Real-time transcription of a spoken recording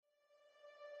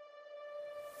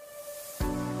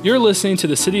You're listening to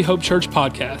the City Hope Church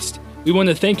podcast. We want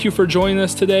to thank you for joining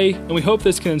us today, and we hope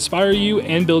this can inspire you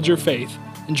and build your faith.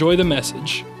 Enjoy the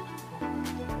message.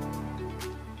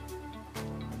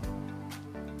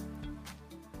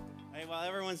 Hey, while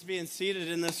everyone's being seated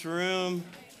in this room,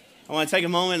 I want to take a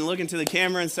moment and look into the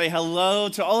camera and say hello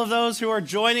to all of those who are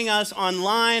joining us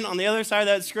online on the other side of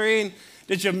that screen.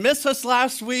 Did you miss us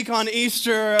last week on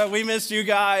Easter? We missed you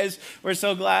guys. We're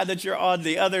so glad that you're on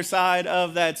the other side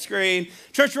of that screen.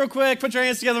 Church, real quick, put your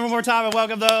hands together one more time and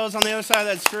welcome those on the other side of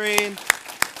that screen.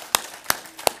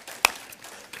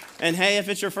 And hey, if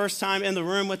it's your first time in the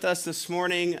room with us this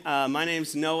morning, my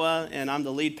name's Noah, and I'm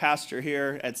the lead pastor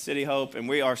here at City Hope, and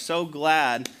we are so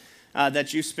glad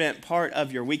that you spent part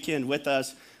of your weekend with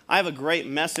us. I have a great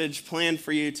message planned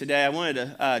for you today. I wanted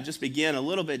to just begin a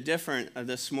little bit different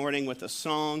this morning with a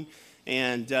song,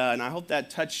 and I hope that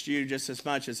touched you just as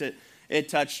much as it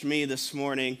touched me this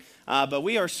morning. But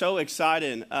we are so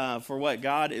excited for what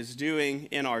God is doing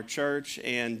in our church,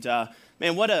 and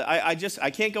man,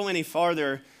 I can't go any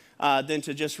farther than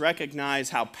to just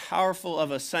recognize how powerful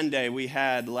of a Sunday we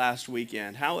had last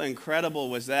weekend. How incredible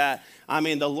was that? I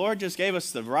mean, the Lord just gave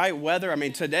us the right weather. I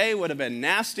mean, today would have been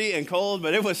nasty and cold,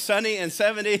 but it was sunny and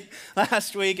 70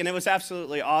 last week, and it was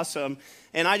absolutely awesome.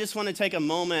 And I just want to take a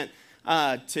moment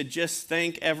to just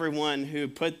thank everyone who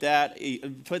put that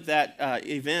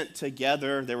event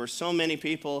together. There were so many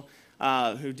people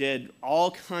who did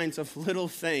all kinds of little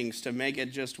things to make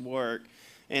it just work.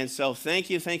 And so thank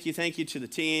you to the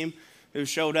team who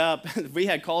showed up. We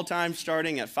had call time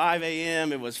starting at 5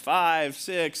 a.m. It was 5,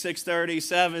 6, 6:30,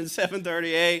 7,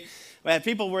 7:38.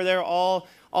 People were there all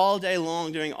day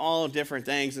long doing all different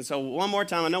things. And so one more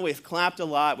time, I know we've clapped a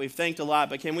lot, we've thanked a lot,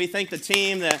 but can we thank the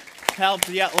team that helped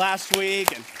last week?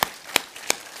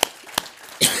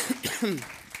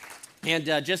 And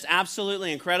just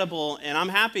absolutely incredible. And I'm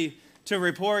happy to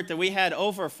report that we had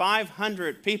over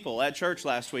 500 people at church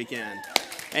last weekend.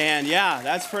 And yeah,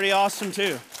 that's pretty awesome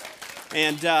too.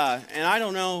 And I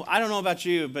don't know about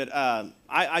you, but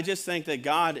I just think that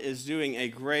God is doing a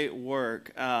great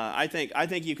work. I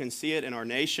think you can see it in our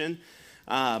nation,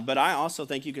 but I also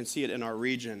think you can see it in our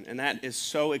region, and that is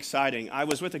so exciting. I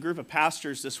was with a group of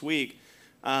pastors this week,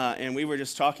 and we were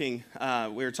just talking.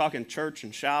 We were talking church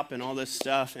and shop and all this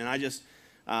stuff, and I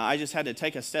just had to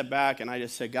take a step back, and I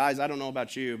just said, guys, I don't know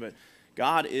about you, but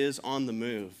God is on the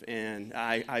move, and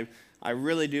I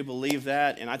really do believe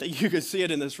that, and I think you can see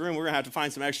it in this room. We're going to have to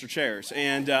find some extra chairs,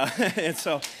 and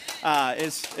so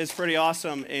it's pretty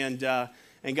awesome, and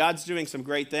God's doing some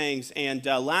great things. And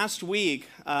last week,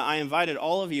 I invited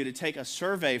all of you to take a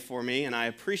survey for me, and I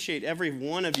appreciate every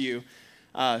one of you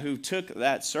who took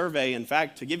that survey. In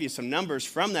fact, to give you some numbers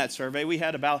from that survey, we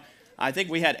had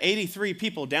 83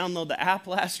 people download the app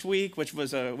last week, which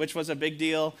was a big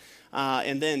deal.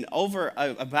 And then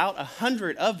about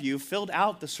 100 of you filled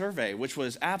out the survey, which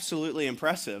was absolutely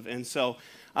impressive. And so,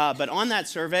 but on that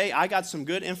survey, I got some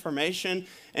good information.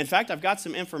 In fact, I've got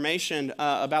some information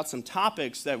about some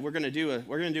topics that we're going to do.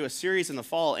 We're going to do a series in the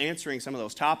fall answering some of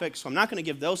those topics. So I'm not going to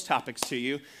give those topics to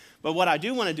you. But what I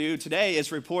do want to do today is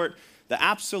report the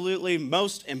absolutely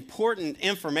most important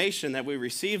information that we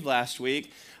received last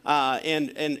week.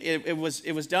 And it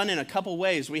was done in a couple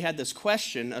ways. We had this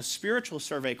question, a spiritual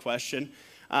survey question,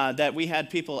 that we had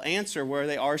people answer where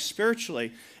they are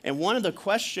spiritually. And one of the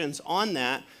questions on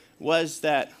that was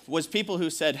people who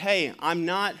said, "Hey, I'm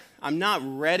not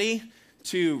ready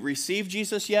to receive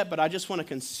Jesus yet, but I just want to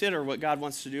consider what God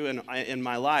wants to do in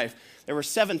my life." There were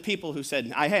 7 people who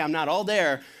said, "Hey, I'm not all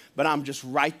there, but I'm just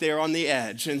right there on the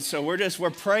edge." And so we're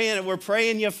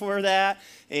praying you for that.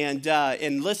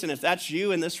 And listen, if that's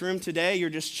you in this room today,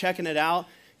 you're just checking it out,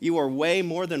 you are way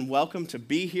more than welcome to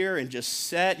be here and just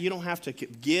sit. You don't have to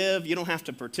give, you don't have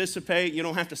to participate, you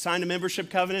don't have to sign a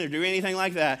membership covenant or do anything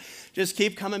like that. Just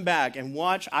keep coming back and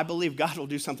watch. I believe God will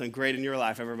do something great in your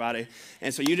life, everybody.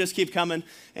 And so you just keep coming.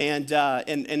 And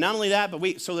not only that, but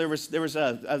there was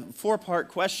a 4-part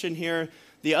question here.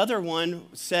 The other one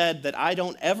said that I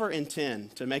don't ever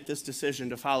intend to make this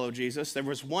decision to follow Jesus. There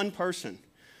was one person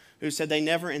who said they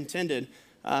never intended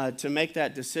to make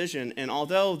that decision. And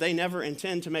although they never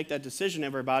intend to make that decision,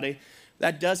 everybody,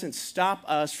 that doesn't stop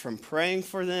us from praying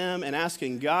for them and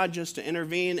asking God just to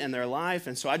intervene in their life.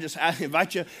 And so I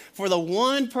invite you, for the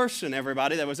one person,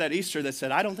 everybody, that was at Easter that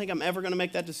said, I don't think I'm ever going to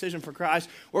make that decision for Christ,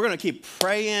 we're going to keep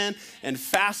praying and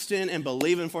fasting and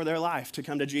believing for their life to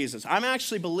come to Jesus. I'm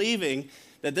actually believing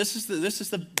that this is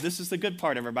the good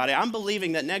part, everybody. I'm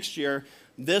believing that next year,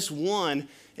 this one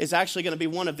is actually going to be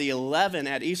one of the 11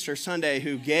 at Easter Sunday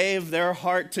who gave their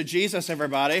heart to Jesus,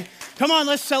 everybody. Come on,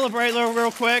 let's celebrate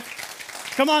real quick.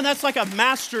 Come on, that's like a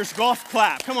master's golf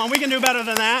clap. Come on, we can do better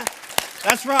than that.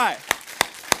 That's right.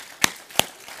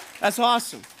 That's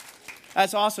awesome.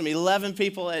 That's awesome. 11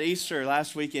 people at Easter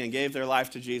last weekend gave their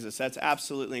life to Jesus. That's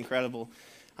absolutely incredible.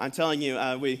 I'm telling you,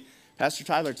 Pastor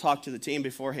Tyler talked to the team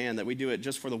beforehand that we do it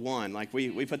just for the one. Like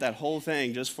we put that whole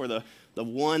thing just for the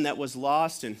one that was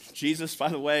lost. And Jesus, by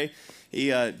the way,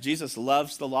 Jesus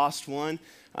loves the lost one.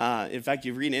 In fact,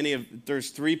 you read there's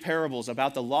 3 parables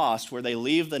about the lost where they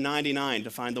leave the 99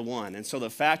 to find the one. And so the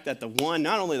fact that the one,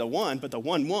 not only the one, but the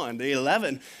one, the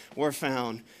 11 were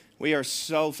found. We are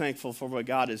so thankful for what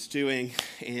God is doing.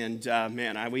 And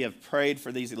we have prayed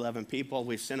for these 11 people.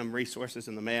 We've sent them resources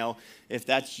in the mail. If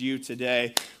that's you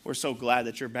today, we're so glad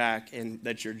that you're back and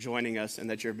that you're joining us and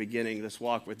that you're beginning this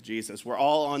walk with Jesus. We're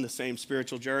all on the same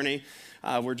spiritual journey.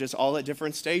 We're just all at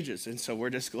different stages. And so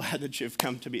we're just glad that you've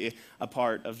come to be a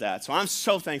part of that. So I'm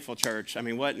so thankful, church. I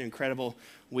mean, what an incredible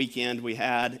weekend we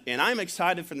had. And I'm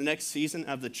excited for the next season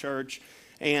of the church.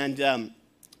 And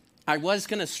I was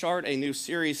going to start a new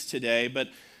series today, but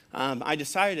I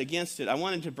decided against it. I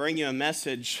wanted to bring you a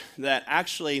message that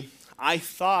actually I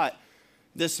thought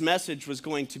this message was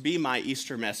going to be my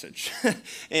Easter message.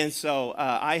 And so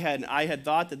I had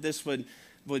thought that this would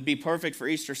be perfect for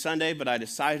Easter Sunday, but I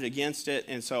decided against it.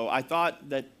 And so I thought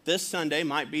that this Sunday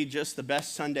might be just the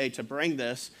best Sunday to bring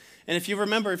this. And if you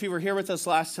remember, if you were here with us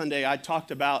last Sunday, I talked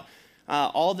about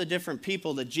all the different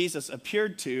people that Jesus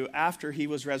appeared to after he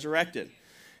was resurrected.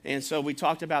 And so we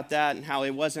talked about that and how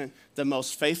it wasn't the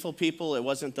most faithful people. It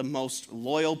wasn't the most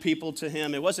loyal people to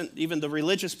him. It wasn't even the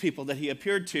religious people that he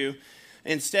appeared to.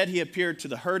 Instead, he appeared to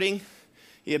the hurting.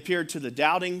 He appeared to the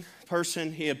doubting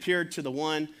person. He appeared to the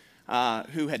one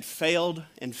who had failed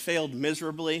and failed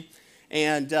miserably.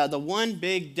 And the one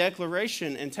big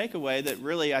declaration and takeaway that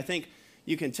really I think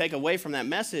you can take away from that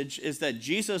message is that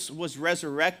Jesus was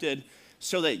resurrected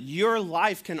so that your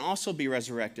life can also be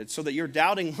resurrected, so that your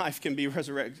doubting life can be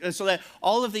resurrected, so that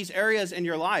all of these areas in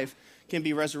your life can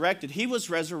be resurrected. He was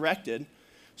resurrected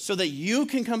so that you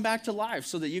can come back to life,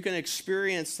 so that you can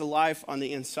experience the life on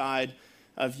the inside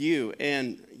of you.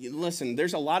 And listen,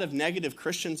 there's a lot of negative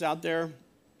Christians out there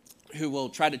who will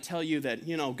try to tell you that,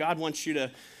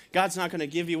 God's not going to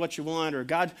give you what you want, or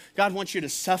God wants you to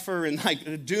suffer and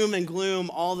like doom and gloom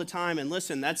all the time. And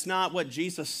listen, that's not what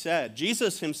Jesus said.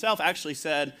 Jesus himself actually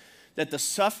said that the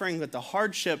suffering, that the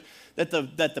hardship, that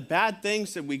the bad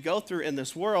things that we go through in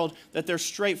this world, that they're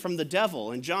straight from the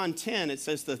devil. In John 10, it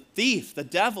says the thief, the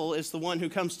devil, is the one who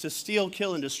comes to steal,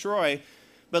 kill, and destroy.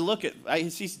 But look,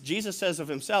 Jesus says of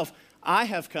himself, I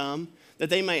have come that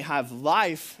they may have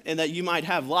life and that you might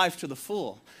have life to the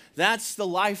full. That's the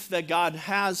life that God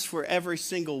has for every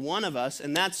single one of us,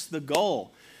 and that's the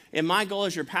goal. And my goal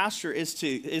as your pastor is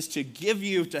to give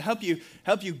you, to help you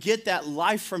get that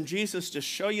life from Jesus, to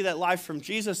show you that life from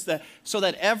Jesus, so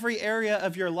that every area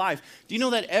of your life, do you know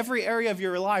that every area of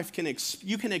your life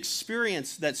you can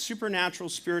experience that supernatural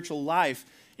spiritual life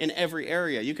in every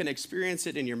area? You can experience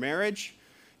it in your marriage.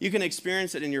 You can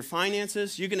experience it in your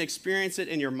finances. You can experience it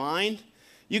in your mind.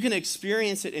 You can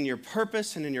experience it in your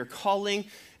purpose and in your calling.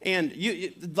 And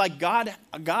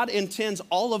God intends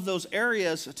all of those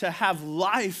areas to have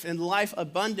life and life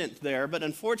abundant there. But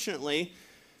unfortunately,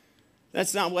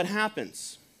 that's not what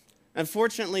happens.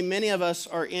 Unfortunately, many of us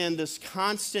are in this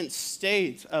constant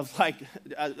state of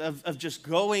just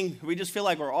going. We just feel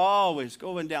like we're always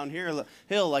going downhill,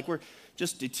 like we're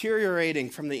just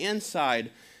deteriorating from the inside.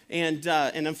 And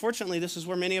unfortunately, this is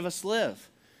where many of us live.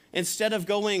 Instead of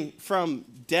going from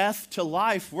death to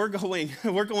life, we're going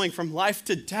from life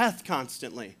to death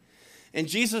constantly. And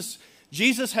Jesus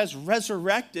has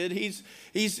resurrected.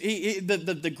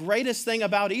 The greatest thing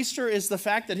about Easter is the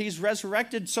fact that he's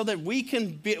resurrected so that we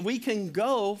can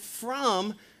go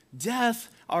from death,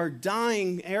 our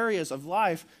dying areas of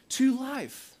life, to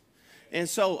life. And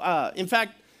so, in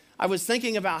fact, I was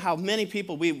thinking about how many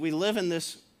people we live in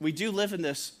this. We do live in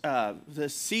this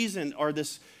season or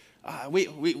this.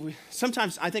 We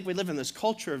sometimes I think we live in this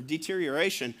culture of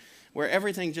deterioration where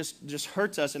everything just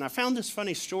hurts us. And I found this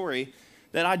funny story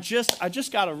that I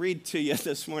just got to read to you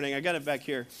this morning. I got it back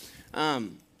here.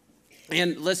 And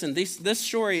listen, this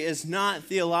story is not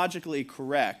theologically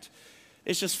correct.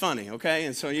 It's just funny, okay?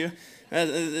 And so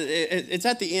it's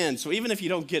at the end. So even if you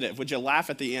don't get it, would you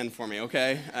laugh at the end for me,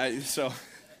 okay?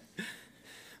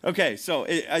 Okay, so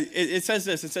it says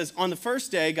this. It says, on the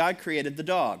first day, God created the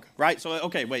dog, right? So,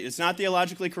 okay, wait, it's not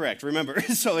theologically correct, remember.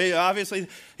 So obviously,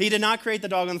 he did not create the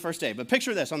dog on the first day. But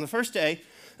picture this. On the first day,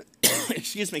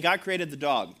 God created the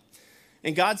dog.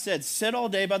 And God said, sit all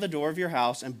day by the door of your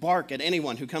house and bark at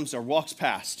anyone who comes or walks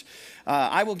past.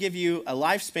 I will give you a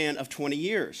lifespan of 20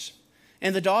 years.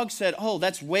 And the dog said, oh,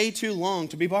 that's way too long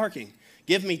to be barking.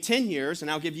 Give me 10 years and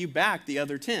I'll give you back the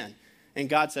other 10. And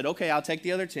God said, okay, I'll take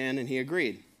the other 10, and he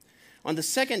agreed. On the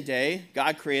second day,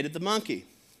 God created the monkey.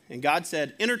 And God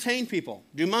said, entertain people,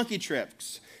 do monkey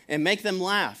tricks, and make them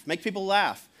laugh, make people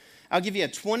laugh. I'll give you a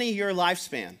 20-year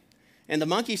lifespan. And the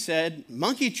monkey said,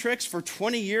 monkey tricks for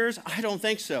 20 years? I don't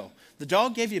think so. The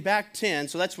dog gave you back 10,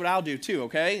 so that's what I'll do too,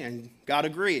 okay? And God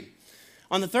agreed.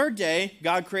 On the third day,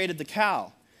 God created the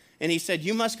cow. And he said,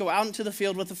 you must go out into the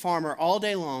field with the farmer all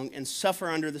day long and suffer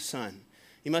under the sun.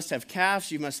 You must have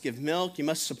calves, you must give milk, you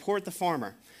must support the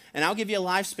farmer. And I'll give you a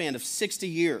lifespan of 60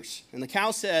 years. And the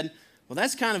cow said, well,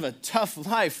 that's kind of a tough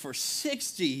life for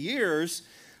 60 years.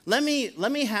 Let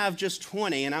me have just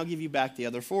 20, and I'll give you back the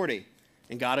other 40.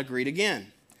 And God agreed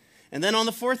again. And then on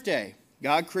the fourth day,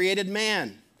 God created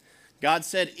man. God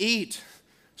said, eat,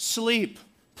 sleep,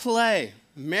 play,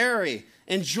 marry,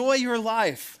 enjoy your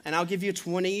life, and I'll give you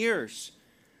 20 years.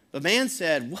 The man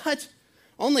said, what?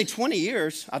 Only 20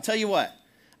 years? I'll tell you what.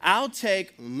 I'll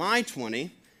take my 20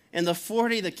 and the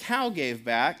 40 the cow gave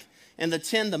back and the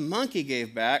 10 the monkey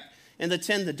gave back and the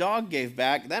 10 the dog gave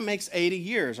back. That makes 80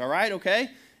 years, all right, okay?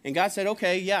 And God said,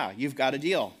 okay, yeah, you've got a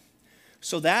deal.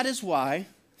 So that is why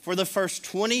for the first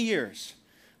 20 years,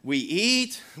 we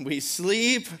eat, we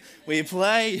sleep, we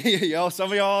play.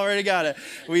 Some of y'all already got it.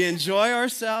 We enjoy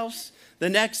ourselves. The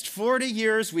next 40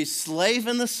 years, we slave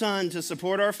in the sun to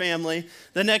support our family.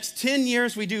 The next 10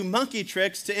 years, we do monkey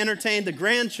tricks to entertain the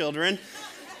grandchildren.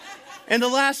 And the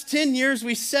last 10 years,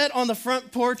 we sit on the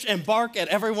front porch and bark at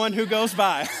everyone who goes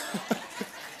by.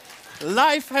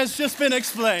 Life has just been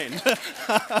explained.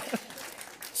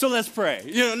 So let's pray.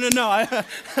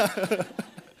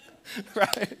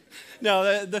 Right?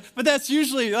 No, but that's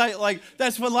usually like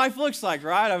that's what life looks like,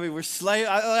 right? I mean, we're slave.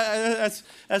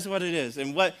 That's what it is.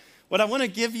 And what I want to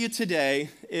give you today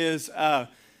is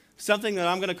something that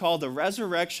I'm going to call the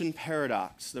resurrection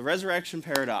paradox. The resurrection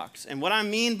paradox. And what I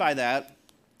mean by that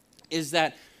is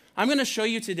that I'm going to show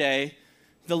you today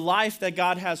the life that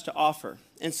God has to offer.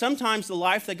 And sometimes the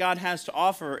life that God has to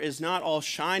offer is not all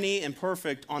shiny and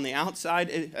perfect on the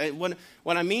outside.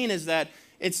 What I mean is that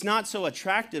it's not so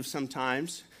attractive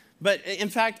sometimes. But in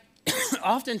fact,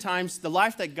 oftentimes the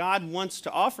life that God wants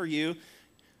to offer you,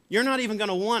 you're not even going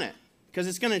to want it because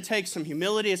it's going to take some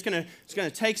humility. It's going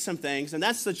to take some things. And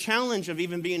that's the challenge of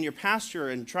even being your pastor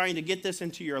and trying to get this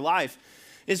into your life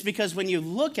is because when you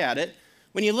look at it,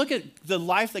 when you look at the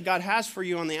life that God has for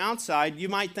you on the outside, you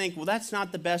might think, well, that's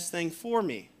not the best thing for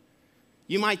me.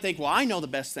 You might think, well, I know the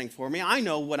best thing for me. I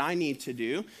know what I need to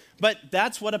do. But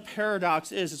that's what a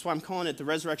paradox is. That's why I'm calling it the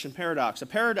resurrection paradox. A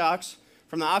paradox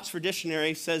from the Oxford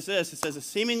Dictionary says this. It says a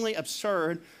seemingly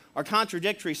absurd or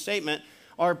contradictory statement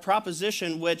or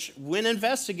proposition which, when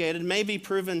investigated, may be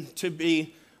proven to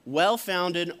be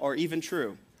well-founded or even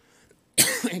true.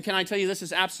 And can I tell you, this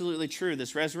is absolutely true,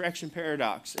 this resurrection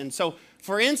paradox. And so,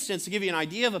 for instance, to give you an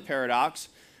idea of a paradox,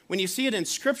 when you see it in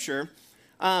Scripture,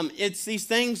 it's these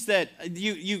things that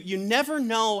you never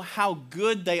know how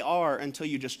good they are until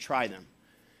you just try them.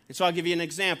 And so I'll give you an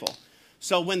example.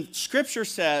 So when Scripture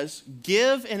says,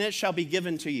 give and it shall be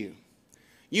given to you,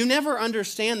 you never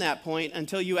understand that point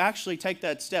until you actually take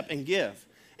that step and give.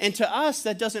 And to us,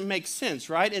 that doesn't make sense,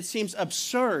 right? It seems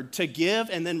absurd to give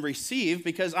and then receive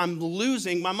because I'm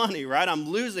losing my money, right? I'm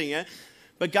losing it.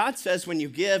 But God says when you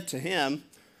give to Him,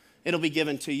 it'll be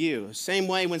given to you. Same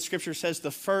way when Scripture says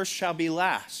the first shall be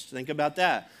last. Think about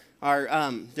that.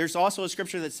 There's also a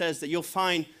Scripture that says that you'll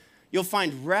find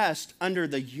rest under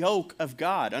the yoke of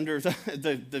God, under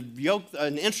the yoke,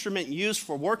 an instrument used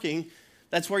for working.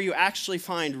 That's where you actually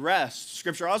find rest.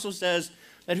 Scripture also says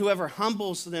that whoever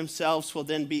humbles themselves will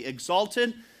then be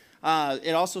exalted.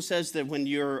 It also says that when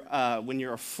you're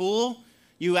a fool,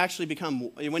 you actually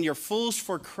when you're fools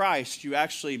for Christ, you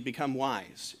actually become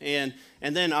wise. And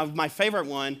then my favorite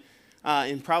one,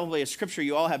 and probably a scripture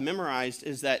you all have memorized,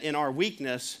 is that in our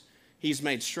weakness, He's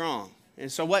made strong.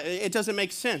 And so it doesn't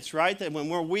make sense, right? That when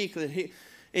we're weak,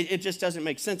 it just doesn't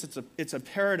make sense. It's a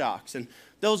paradox. And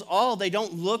they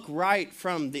don't look right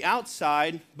from the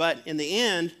outside, but in the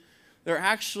end, they're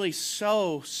actually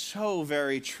so, so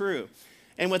very true.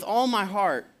 And with all my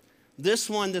heart, this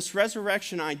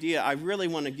resurrection idea, I really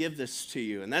want to give this to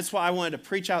you. And that's why I wanted to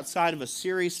preach outside of a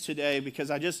series today, because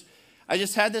I just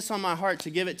had this on my heart to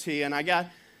give it to you. And I got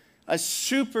a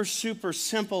super, super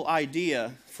simple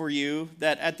idea for you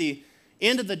that at the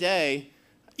end of the day,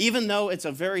 even though it's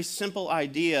a very simple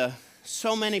idea,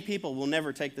 so many people will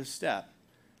never take this step.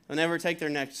 They'll never take their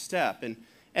next step. And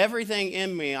everything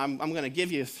in me, I'm going to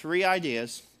give you 3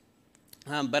 ideas,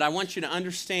 but I want you to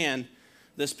understand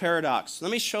this paradox.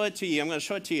 Let me show it to you. I'm going to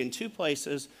show it to you in 2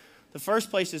 places. The first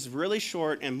place is really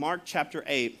short in Mark chapter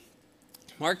 8.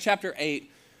 Mark chapter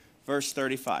 8, verse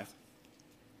 35.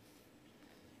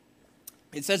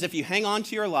 It says, if you hang on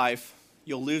to your life,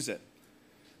 you'll lose it.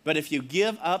 But if you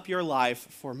give up your life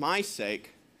for my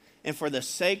sake and for the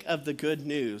sake of the good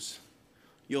news,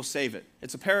 you'll save it.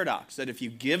 It's a paradox that if you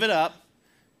give it up,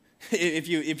 if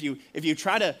you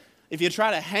try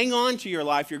to hang on to your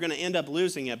life, you're going to end up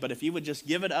losing it. But if you would just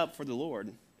give it up for the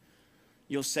Lord,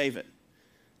 you'll save it.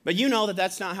 But you know that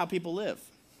that's not how people live.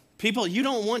 People, you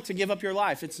don't want to give up your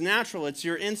life. It's natural. It's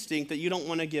your instinct that you don't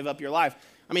want to give up your life.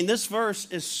 I mean, this verse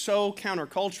is so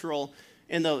countercultural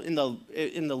in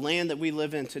the land that we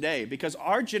live in today, because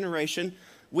our generation,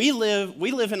 we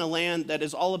live in a land that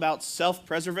is all about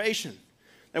self-preservation,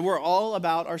 that we're all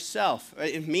about ourself,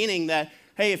 meaning that,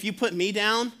 hey, if you put me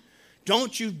down,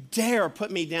 don't you dare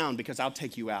put me down because I'll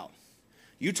take you out.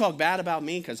 You talk bad about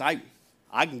me because I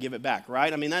can give it back,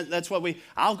 right? I mean, that's what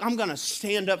I'm going to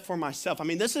stand up for myself. I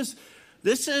mean, this is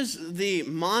the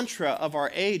mantra of our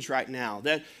age right now,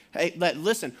 that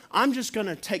listen, I'm just going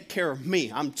to take care of me.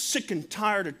 I'm sick and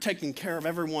tired of taking care of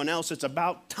everyone else. It's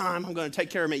about time I'm going to take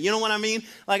care of me. You know what I mean?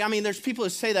 There's people who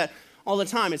say that all the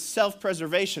time. It's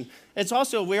self-preservation.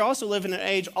 We also live in an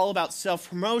age all about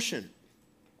self-promotion.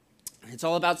 It's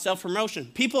all about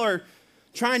self-promotion. People are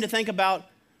trying to think about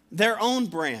their own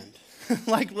brand.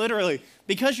 Literally,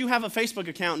 because you have a Facebook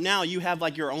account now, you have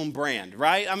your own brand,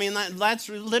 right? I mean, that's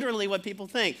literally what people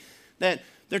think, that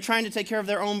they're trying to take care of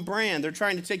their own brand. They're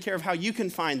trying to take care of how you can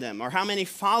find them or how many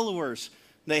followers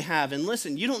they have. And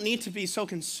listen, you don't need to be so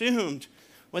consumed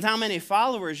with how many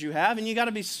followers you have, and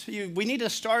we need to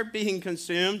start being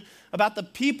consumed about the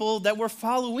people that we're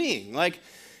following.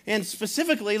 And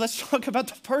specifically, let's talk about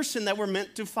the person that we're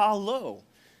meant to follow.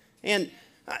 And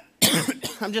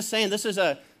I'm just saying, this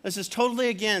is totally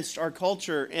against our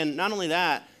culture, and not only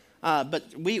that,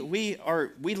 but we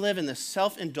live in this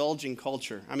self-indulging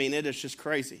culture. I mean, it is just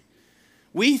crazy.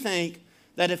 We think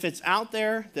that if it's out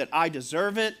there, that I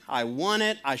deserve it, I want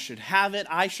it, I should have it,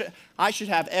 I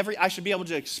should be able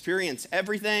to experience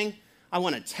everything. I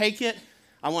want to take it,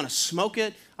 I want to smoke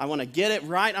it, I want to get it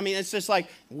right. I mean, it's just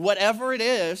whatever it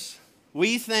is,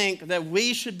 we think that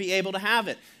we should be able to have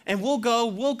it. And we'll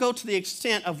go to the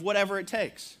extent of whatever it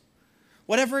takes.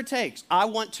 Whatever it takes. I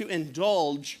want to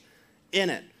indulge in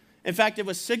it. In fact, it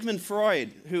was Sigmund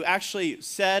Freud who actually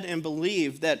said and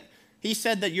believed that he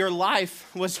said that your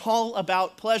life was all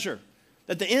about pleasure,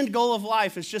 that the end goal of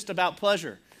life is just about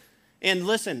pleasure. And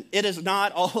listen, it is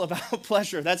not all about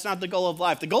pleasure. That's not the goal of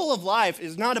life. The goal of life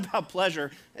is not about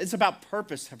pleasure. It's about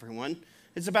purpose, everyone.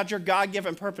 It's about your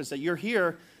God-given purpose, that you're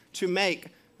here to make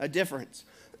a difference.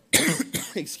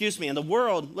 Excuse me. And the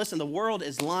world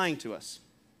is lying to us.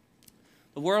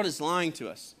 The world is lying to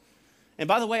us. And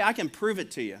by the way, I can prove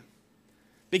it to you.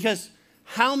 Because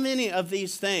how many of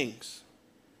these things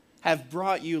have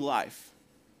brought you life?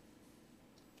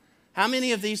 How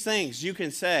many of these things you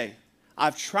can say,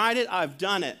 I've tried it, I've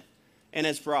done it, and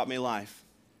it's brought me life?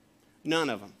 None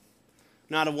of them.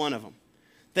 Not a one of them.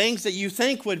 Things that you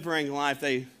think would bring life,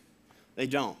 they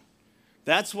don't.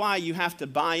 That's why you have to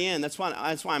buy in. That's why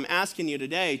I'm asking you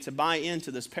today to buy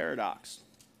into this paradox.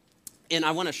 And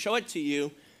I want to show it to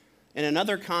you in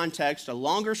another context, a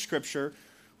longer scripture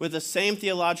with the same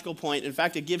theological point. In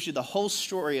fact, it gives you the whole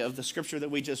story of the scripture that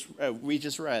we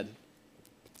just read.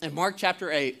 In Mark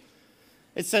chapter 8,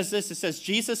 it says this. It says,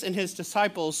 Jesus and his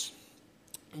disciples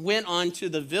went on to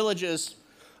the villages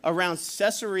around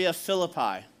Caesarea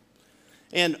Philippi.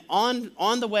 And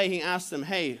on the way, he asked them,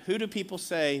 hey, who do people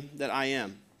say that I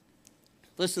am?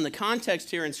 Listen, the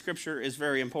context here in Scripture is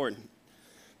very important.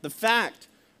 The fact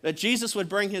that Jesus would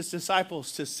bring his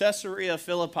disciples to Caesarea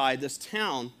Philippi, this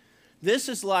town, this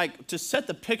is to set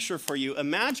the picture for you,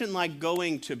 imagine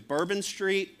going to Bourbon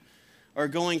Street or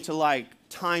going to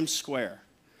Times Square.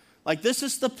 This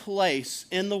is the place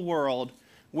in the world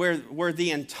where the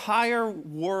entire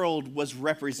world was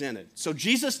represented. So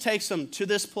Jesus takes them to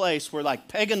this place where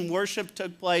pagan worship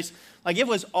took place. It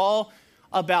was all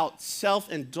about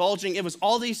self-indulging. It was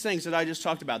all these things that I just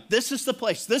talked about. This is the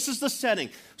place. This is the setting.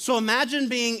 So imagine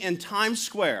being in Times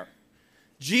Square.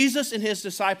 Jesus and his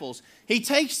disciples, he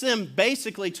takes them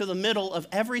basically to the middle of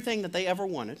everything that they ever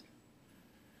wanted.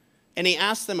 And he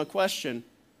asks them a question,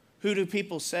 who do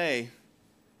people say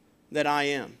that I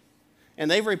am?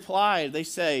 And they replied, they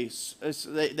said,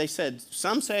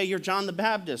 some say you're John the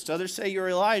Baptist, others say you're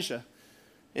Elijah,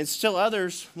 and still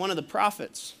others, one of the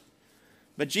prophets.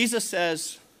 But Jesus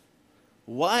says,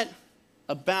 what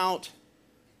about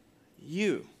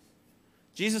you?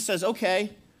 Jesus says,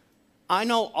 okay, I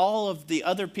know all of the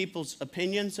other people's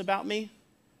opinions about me,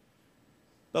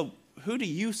 but who do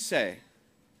you say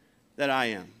that I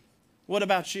am? What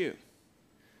about you?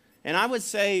 And I would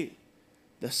say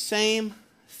the same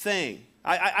thing.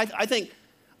 I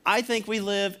think we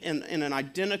live in an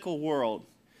identical world.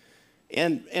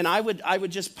 And I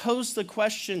would just pose the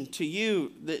question to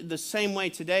you the same way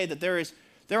today, that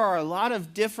there are a lot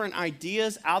of different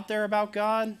ideas out there about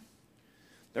God.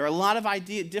 There are a lot of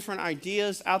different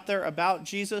ideas out there about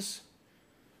Jesus.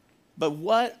 But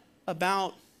what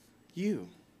about you?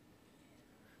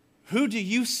 Who do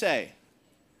you say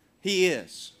he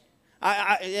is?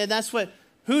 And that's what,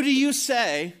 who do you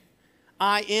say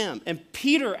I am? And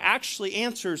Peter actually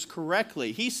answers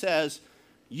correctly. He says,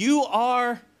 you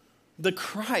are the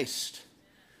Christ.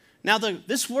 Now,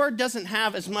 this word doesn't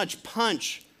have as much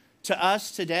punch to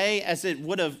us today as it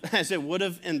would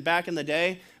have back in the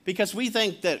day, because we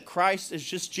think that Christ is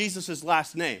just Jesus'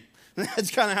 last name.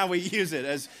 That's kind of how we use it,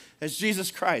 as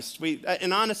Jesus Christ.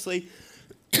 And honestly,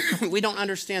 we don't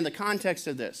understand the context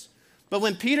of this. But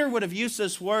when Peter would have used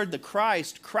this word, the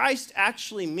Christ, Christ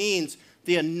actually means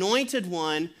the anointed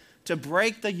one to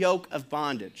break the yoke of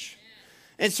bondage.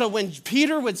 And so when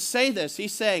Peter would say this,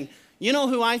 he's saying, you know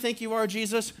who I think you are,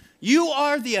 Jesus? You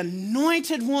are the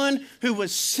anointed one who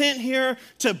was sent here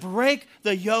to break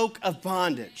the yoke of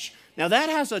bondage. Now that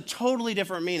has a totally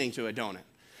different meaning to it, don't it?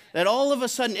 That all of a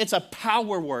sudden it's a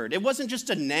power word. It wasn't just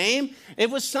a name. It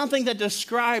was something that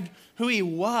described who he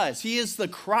was. He is the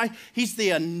Christ. He's the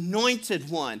anointed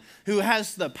one who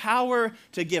has the power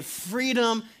to give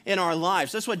freedom in our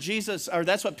lives. That's what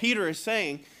Peter is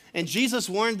saying. And Jesus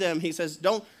warned them. He says,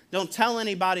 don't tell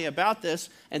anybody about this.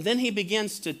 And then he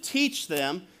begins to teach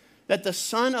them that the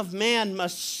Son of Man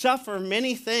must suffer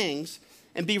many things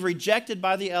and be rejected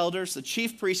by the elders, the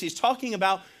chief priests. He's talking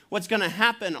about what's going to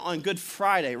happen on Good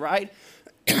Friday, right?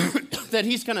 That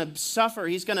he's going to suffer,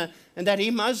 and that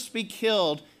he must be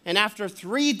killed, and after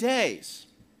 3 days,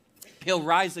 he'll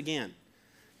rise again.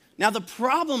 Now, the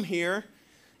problem here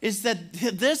is that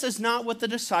this is not what the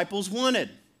disciples wanted.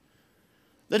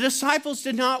 The disciples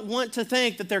did not want to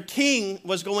think that their king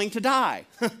was going to die.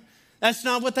 That's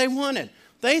not what they wanted.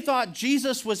 They thought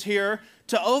Jesus was here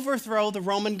to overthrow the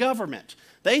Roman government.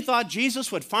 They thought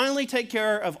Jesus would finally take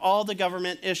care of all the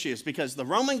government issues, because the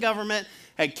Roman government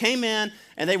had came in,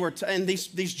 and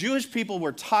these Jewish people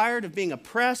were tired of being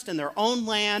oppressed in their own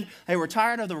land. They were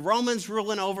tired of the Romans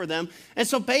ruling over them. And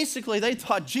so basically they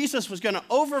thought Jesus was going to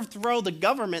overthrow the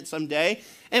government someday.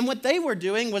 And what they were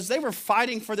doing was they were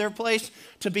fighting for their place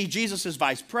to be Jesus'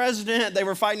 vice president. They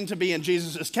were fighting to be in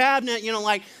Jesus' cabinet.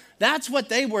 That's what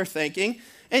they were thinking.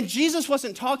 And Jesus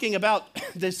wasn't talking about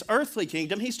this earthly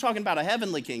kingdom. He's talking about a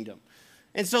heavenly kingdom.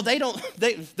 And so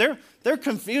they're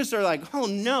confused. They're like, oh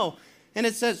no. And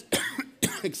it says,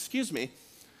 excuse me,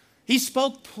 he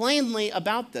spoke plainly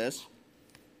about this.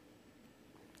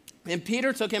 And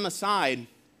Peter took him aside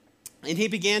and he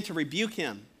began to rebuke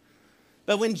him.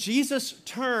 But when Jesus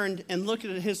turned and looked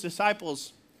at his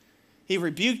disciples, he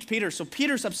rebuked Peter. So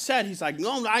Peter's upset. He's like,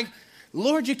 no,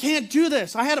 Lord, you can't do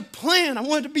this. I had a plan. I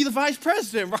wanted to be the vice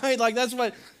president, right? Like that's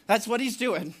what he's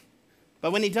doing.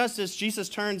 But when he does this, Jesus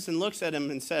turns and looks at him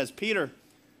and says, Peter,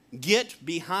 get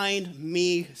behind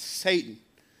me, Satan.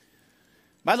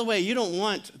 By the way, you don't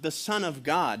want the Son of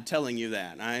God telling you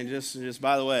that. Just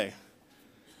by the way.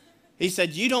 He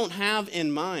said, you don't have in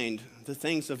mind the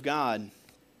things of God,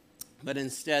 but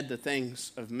instead the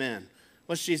things of men.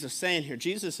 What's Jesus saying here?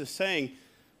 Jesus is saying,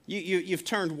 you've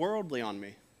turned worldly on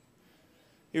me.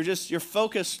 You're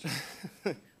focused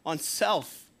on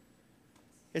self.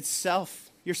 It's self.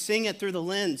 You're seeing it through the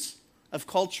lens of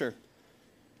culture.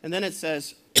 And then it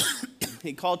says,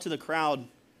 he called to the crowd,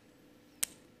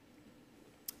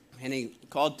 and he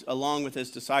called along with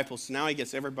his disciples. So now he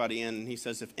gets everybody in, and he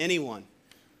says, if anyone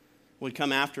would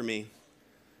come after me,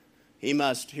 he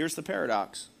must, here's the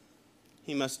paradox,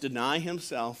 he must deny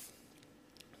himself,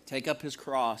 take up his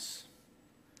cross,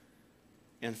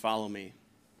 and follow me.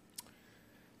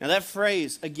 Now that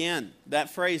phrase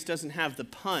doesn't have the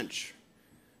punch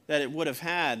that it would have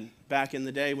had back in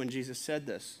the day when Jesus said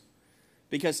this.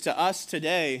 Because to us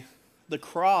today, the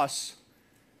cross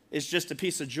is just a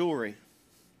piece of jewelry.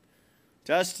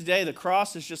 To us today, the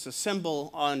cross is just a symbol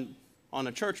on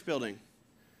a church building.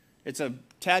 It's a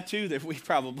tattoo that we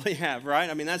probably have, right?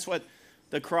 I mean, that's what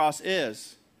the cross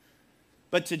is.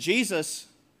 But to Jesus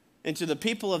and to the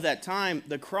people of that time,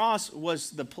 the cross was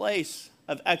the place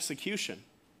of execution.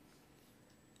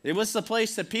 It was the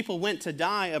place that people went to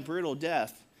die a brutal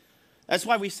death. That's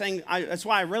why that's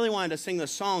why I really wanted to sing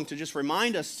this song, to just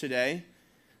remind us today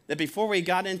that before we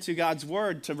got into God's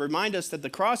word, to remind us that the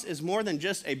cross is more than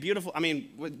just a beautiful,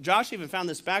 Josh even found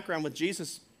this background with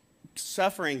Jesus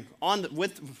suffering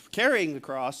with carrying the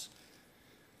cross,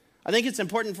 I think it's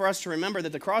important for us to remember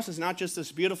that the cross is not just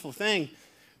this beautiful thing.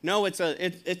 No,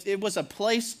 it was a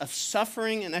place of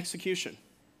suffering and execution.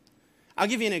 I'll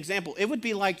give you an example. It would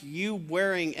be like you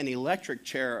wearing an electric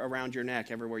chair around your neck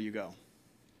everywhere you go.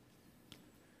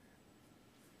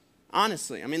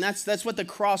 Honestly, I mean, that's what the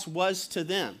cross was to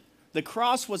them. The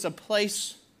cross was a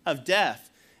place of death.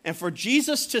 And for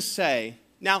Jesus to say,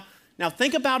 now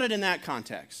think about it in that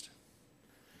context.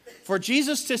 For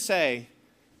Jesus to say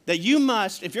that you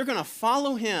must, if you're going to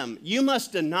follow him, you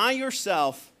must deny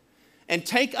yourself and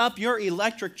take up your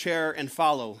electric chair and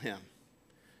follow him.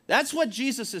 That's what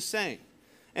Jesus is saying.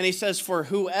 And he says, for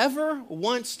whoever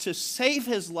wants to save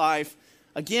his life,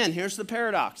 again, here's the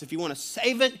paradox. If you want to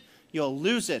save it, you'll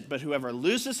lose it. But whoever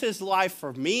loses his life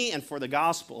for me and for the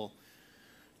gospel,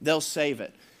 they'll save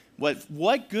it.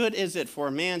 What good is it for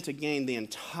a man to gain the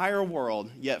entire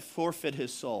world, yet forfeit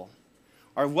his soul?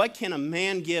 Or what can a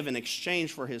man give in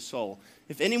exchange for his soul?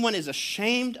 If anyone is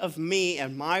ashamed of me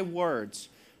and my words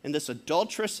in this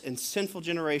adulterous and sinful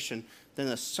generation, then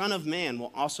the Son of Man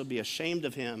will also be ashamed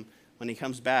of him when he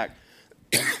comes back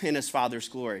in his Father's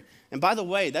glory. And by the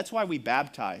way, that's why we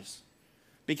baptize.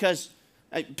 Because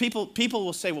people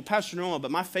will say, well, Pastor Noah,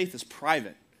 but my faith is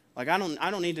private. Like, I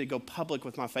don't need to go public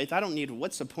with my faith.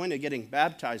 What's the point of getting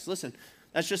baptized? Listen,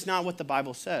 that's just not what the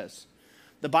Bible says.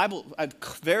 The Bible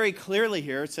very clearly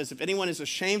here, it says, if anyone is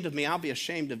ashamed of me, I'll be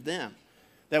ashamed of them.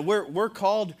 That we're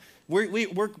called,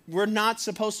 we're not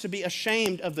supposed to be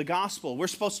ashamed of the gospel. We're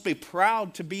supposed to be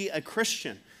proud to be a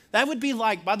Christian. That would be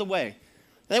like, by the way,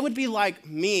 that would be like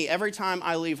me every time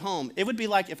I leave home. It would be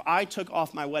like if I took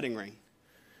off my wedding ring.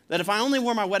 That if I only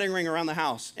wore my wedding ring around the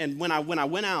house, and when I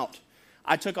went out,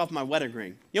 I took off my wedding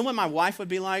ring. You know what my wife would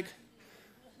be like?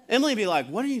 Emily would be like,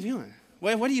 what are you doing?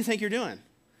 What do you think you're doing?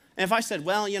 And if I said,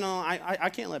 well, I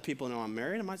can't let people know I'm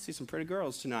married. I might see some pretty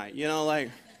girls tonight.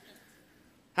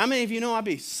 How many of you know I'd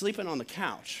be sleeping on the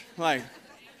couch? I'd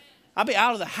be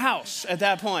out of the house at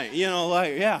that point.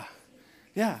 Yeah.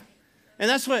 And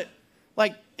that's what,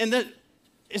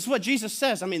 it's what Jesus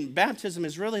says. I mean, baptism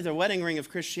is really the wedding ring of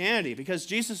Christianity, because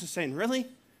Jesus is saying, really?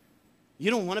 You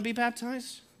don't want to be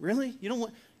baptized? Really? You don't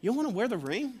want to wear the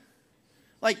ring?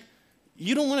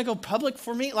 You don't want to go public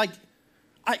for me?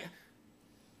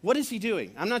 What is he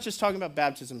doing? I'm not just talking about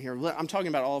baptism here. I'm talking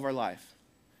about all of our life.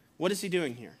 What is he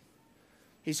doing here?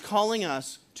 He's calling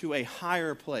us to a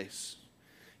higher place.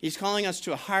 He's calling us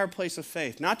to a higher place of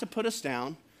faith, not to put us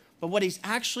down, but what he's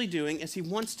actually doing is he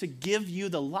wants to give you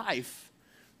the life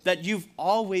that you've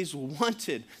always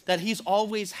wanted, that he's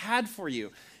always had for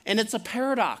you. And it's a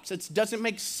paradox. It doesn't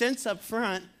make sense up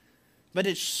front, but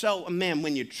it's so, man,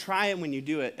 when you try it, when you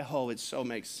do it, it so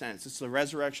makes sense. It's the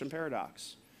resurrection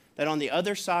paradox. That on the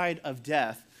other side of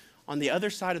death, on the other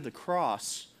side of the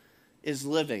cross, is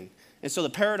living. And so the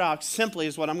paradox simply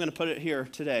is what I'm going to put it here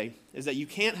today, is that you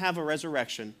can't have a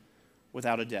resurrection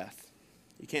without a death.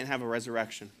 You can't have a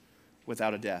resurrection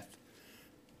without a death.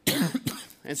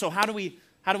 And so how do we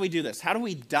do this? How do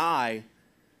we die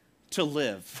to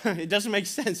live? It doesn't make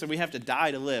sense that we have to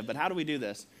die to live, but how do we do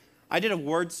this? I did a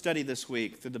word study this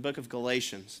week through the book of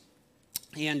Galatians,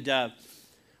 and I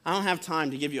don't have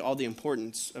time to give you all the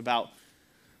importance about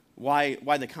why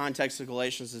the context of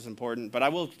Galatians is important, but I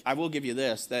will give you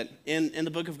this, that in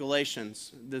the book of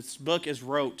Galatians, this book is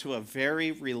wrote to a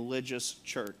very religious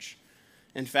church.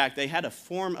 In fact, they had a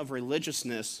form of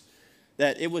religiousness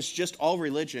that it was just all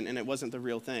religion and it wasn't the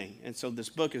real thing. And so this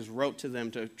book is wrote to them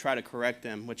to try to correct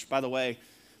them, which, by the way,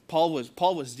 Paul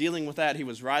was dealing with that. He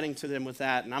was writing to them with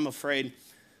that, and I'm afraid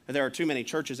that there are too many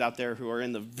churches out there who are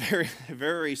in the very,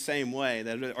 very same way,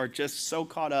 that are just so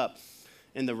caught up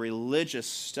in the religious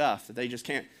stuff that they just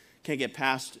can't get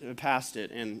past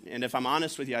it. And if I'm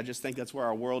honest with you, I just think that's where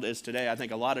our world is today. I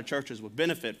think a lot of churches would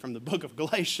benefit from the book of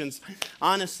Galatians,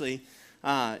 honestly.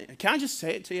 Can I just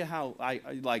say it to you how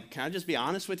can I just be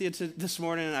honest with you this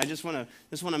morning? And I just want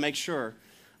to make sure,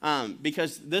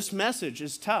 because this message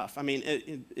is tough. I mean,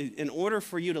 in order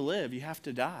for you to live, you have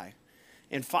to die.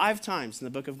 And 5 times in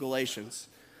the book of Galatians,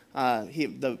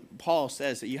 Paul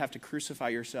says that you have to crucify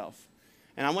yourself.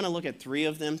 And I want to look at 3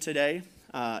 of them today.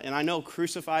 And I know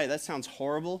crucify, that sounds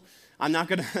horrible.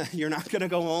 You're not gonna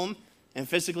go home and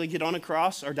physically get on a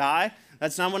cross or die.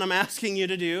 That's not what I'm asking you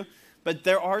to do. But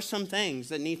there are some things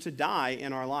that need to die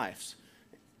in our lives.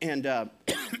 And,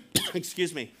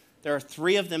 excuse me, there are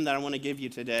 3 of them that I want to give you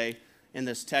today in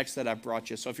this text that I've brought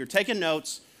you. So if you're taking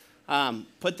notes,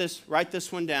 write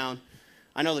this one down.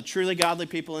 I know the truly godly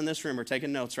people in this room are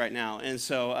taking notes right now. And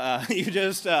so you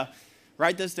just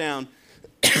write this down.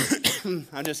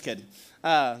 I'm just kidding.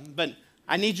 But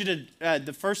I need you to,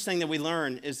 the first thing that we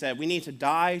learn is that we need to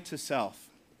die to self.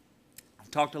 I've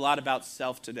talked a lot about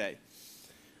self today.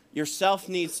 Your self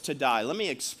needs to die. Let me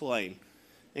explain.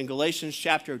 In Galatians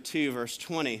chapter 2, verse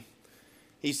 20,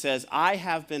 he says,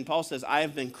 Paul says, I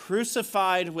have been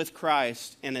crucified with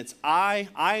Christ, and it's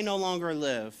I no longer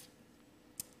live,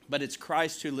 but it's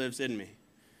Christ who lives in me.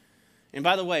 And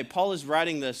by the way, Paul is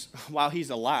writing this while he's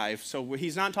alive, so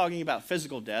he's not talking about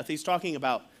physical death. He's talking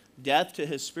about death to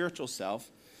his spiritual self.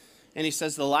 And he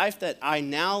says, the life that I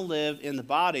now live in the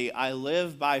body, I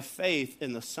live by faith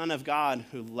in the Son of God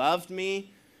who loved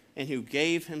me and who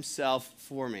gave himself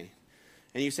for me.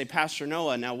 And you say, Pastor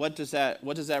Noah, now what does that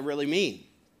really mean?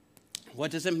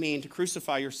 What does it mean to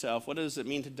crucify yourself? What does it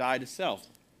mean to die to self?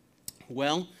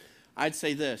 Well, I'd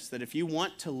say this, that if you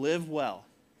want to live well,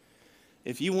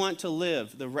 if you want to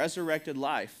live the resurrected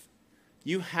life,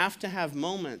 you have to have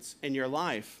moments in your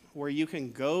life where you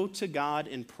can go to God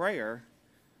in prayer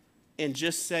and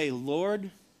just say,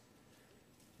 Lord,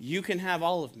 you can have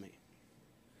all of me.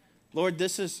 Lord,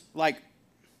 this is like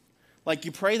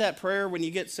you pray that prayer when you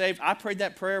get saved. I prayed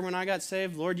that prayer when I got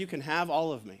saved. Lord, you can have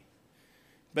all of me.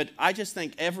 But I just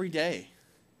think every day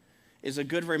is a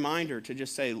good reminder to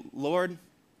just say, Lord,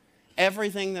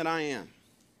 everything that I am,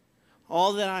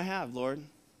 all that I have, Lord,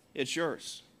 it's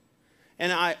yours.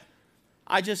 And I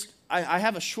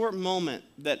have a short moment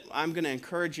that I'm going to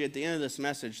encourage you at the end of this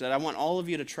message that I want all of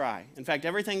you to try. In fact,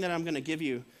 everything that I'm going to give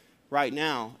you right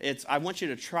now, I want you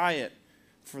to try it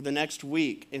for the next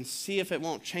week and see if it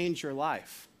won't change your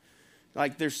life.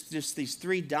 Like there's just these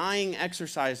 3 dying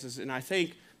exercises, and I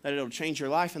think that it'll change your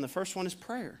life. And the first one is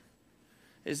prayer.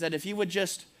 Is that if you would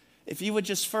just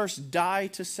first die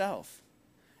to self,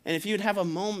 and if you'd have a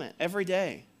moment every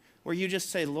day where you just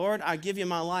say, Lord, I give you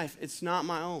my life. It's not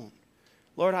my own.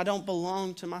 Lord, I don't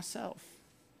belong to myself.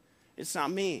 It's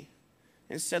not me.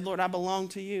 Instead, Lord, I belong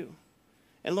to you.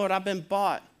 And Lord, I've been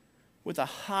bought with a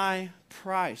high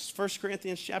price. 1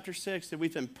 Corinthians chapter 6, that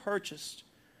we've been purchased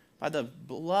by the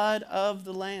blood of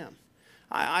the Lamb.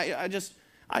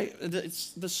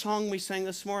 It's the song we sang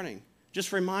this morning.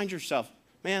 Just remind yourself,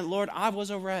 man, Lord, I was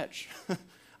a wretch.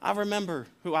 I remember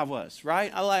who I was,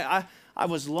 right? I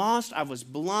was lost. I was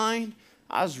blind.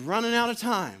 I was running out of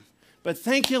time. But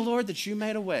thank you, Lord, that you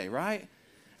made a way, right?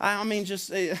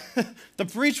 The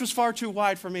breach was far too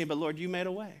wide for me, but Lord, you made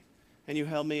a way, and you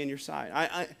held me in your side.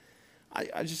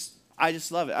 I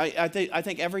just love it. I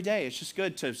think every day it's just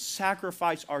good to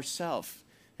sacrifice ourselves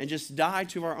and just die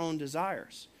to our own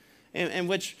desires, and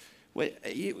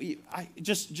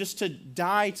just to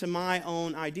die to my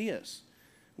own ideas.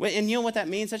 And you know what that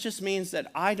means? That just means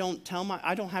that I don't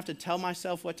have to tell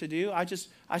myself what to do. I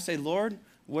say, Lord,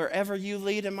 wherever you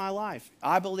lead in my life,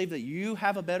 I believe that you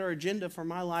have a better agenda for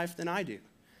my life than I do.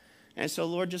 And so,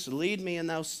 Lord, just lead me in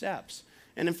those steps.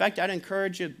 And in fact, I'd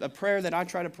encourage you, a prayer that I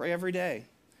try to pray every day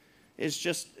is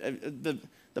just, the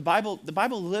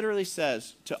Bible literally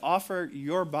says to offer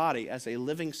your body as a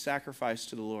living sacrifice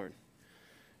to the Lord.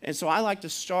 And so I like to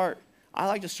start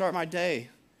my day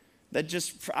I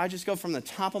just go from the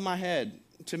top of my head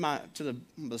to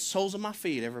the soles of my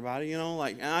feet, everybody, and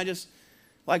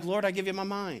Lord, I give you my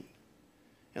mind.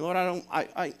 And Lord,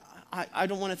 I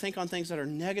don't want to think on things that are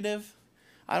negative.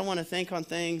 I don't want to think on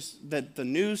things that the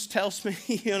news tells me,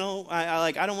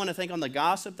 I don't want to think on the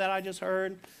gossip that I just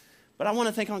heard, but I want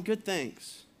to think on good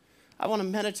things. I want to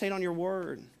meditate on your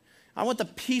word. I want the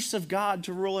peace of God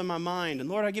to rule in my mind. And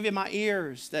Lord, I give you my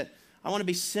ears, that I want to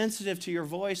be sensitive to your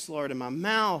voice, Lord, and my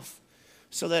mouth,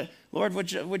 so that, Lord,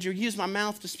 would you use my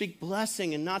mouth to speak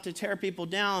blessing and not to tear people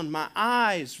down? My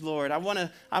eyes, Lord, I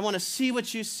want to see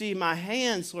what you see. My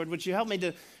hands, Lord, would you help me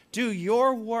to do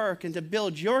your work and to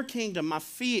build your kingdom? My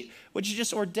feet, would you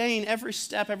just ordain every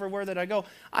step, everywhere that I go?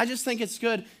 I just think it's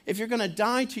good if you're going to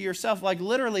die to yourself, like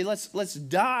literally, let's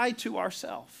die to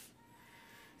ourselves.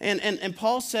 And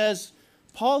Paul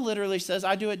literally says,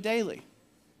 I do it daily.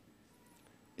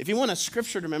 If you want a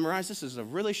scripture to memorize, this is a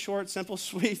really short, simple,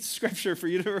 sweet scripture for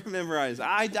you to memorize.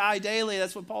 I die daily.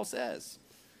 That's what Paul says.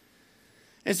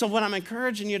 And so what I'm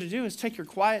encouraging you to do is take your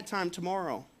quiet time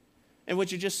tomorrow, and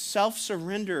would you just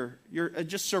self-surrender,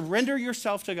 just surrender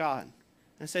yourself to God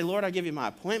and say, Lord, I give you my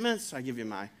appointments. I give you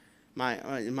my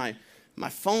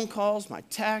phone calls, my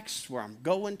texts, where I'm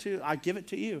going to. I give it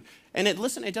to you. And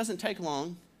it doesn't take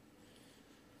long,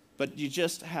 but you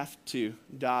just have to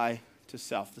die to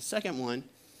self. The second one,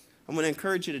 I'm going to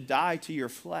encourage you to die to your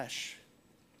flesh.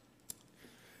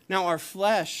 Now, our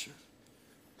flesh,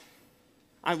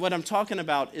 what I'm talking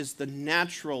about is the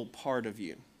natural part of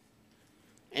you.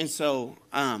 And so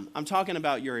I'm talking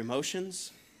about your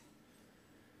emotions.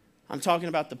 I'm talking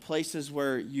about the places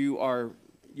where you are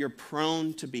you're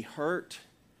prone to be hurt.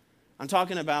 I'm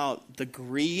talking about the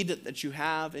greed that you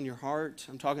have in your heart.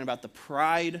 I'm talking about the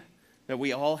pride that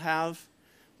we all have.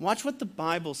 Watch what the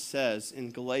Bible says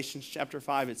in Galatians chapter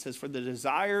 5. It says, for the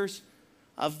desires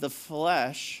of the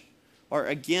flesh are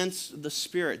against the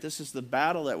spirit. This is the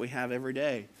battle that we have every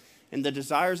day. And the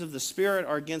desires of the spirit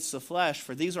are against the flesh,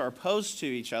 for these are opposed to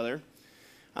each other.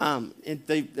 And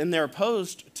they're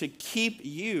opposed to keep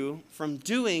you from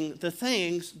doing the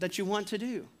things that you want to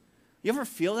do. You ever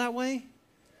feel that way?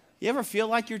 You ever feel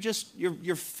like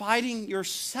you're fighting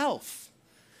yourself?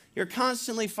 You're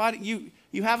constantly fighting.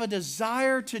 You have a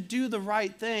desire to do the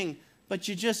right thing, but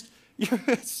you're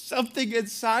something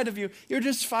inside of you. You're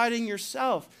just fighting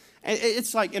yourself. And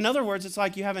it's like, in other words, it's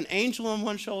like you have an angel on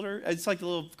one shoulder. It's like the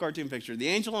little cartoon picture. The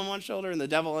angel on one shoulder and the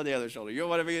devil on the other shoulder. You know,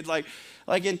 whatever it's like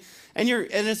and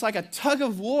it's like a tug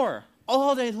of war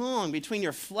all day long between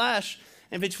your flesh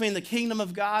and between the kingdom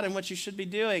of God and what you should be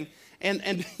doing.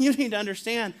 And you need to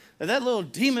understand that little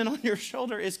demon on your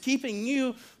shoulder is keeping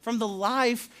you from the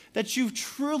life that you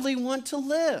truly want to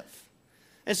live.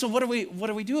 And so what do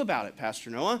we do about it,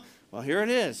 Pastor Noah? Well, here it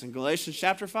is in Galatians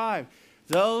chapter 5.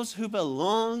 Those who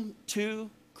belong to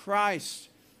Christ,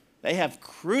 they have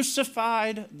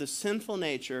crucified the sinful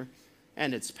nature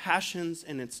and its passions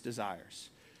and its desires.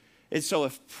 And so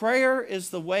if prayer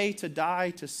is the way to die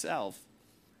to self,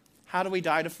 how do we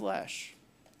die to flesh?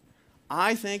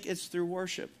 I think it's through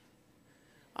worship.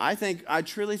 I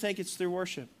truly think it's through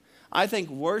worship. I think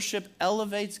worship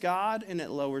elevates God and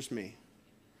it lowers me.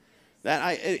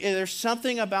 There's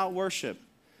something about worship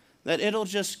that it'll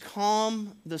just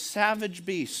calm the savage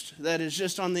beast that is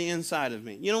just on the inside of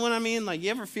me. You know what I mean? Like,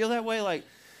 you ever feel that way? Like,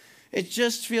 it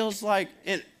just feels like,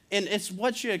 and it's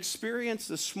what you experienced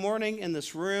this morning in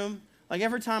this room. Like,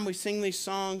 every time we sing these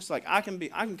songs, like, I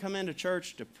can come into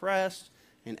church depressed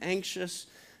and anxious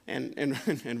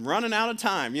and running out of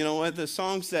time. You know what the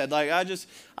song said? Like,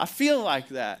 I feel like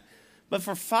that. But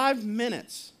for 5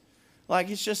 minutes, like,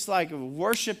 it's just like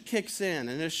worship kicks in,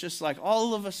 and it's just like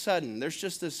all of a sudden, there's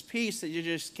just this peace that you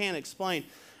just can't explain.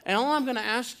 And all I'm going to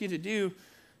ask you to do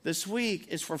this week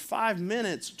is for 5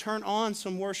 minutes, turn on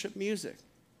some worship music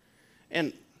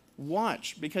and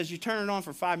watch, because you turn it on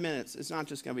for 5 minutes, it's not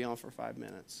just going to be on for 5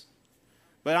 minutes.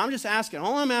 But I'm just asking,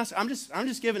 I'm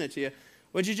just giving it to you.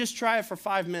 Would you just try it for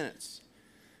 5 minutes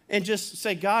and just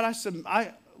say, God,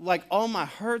 I like all my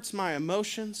hurts, my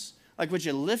emotions. Like, would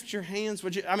you lift your hands?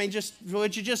 Would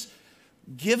you just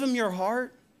give him your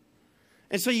heart?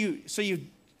 And so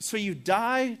you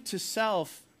die to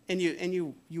self and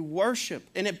you worship,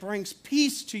 and it brings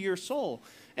peace to your soul.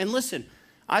 And listen,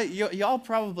 y'all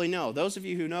probably know, those of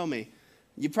you who know me,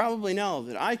 you probably know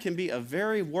that I can be a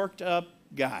very worked up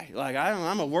guy. Like,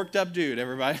 I'm a worked up dude,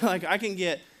 everybody. Like, I can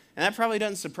get, and that probably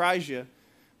doesn't surprise you,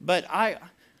 but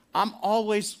I'm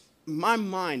always, my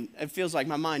mind, it feels like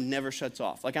my mind never shuts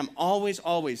off. Like, I'm always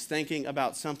thinking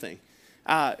about something.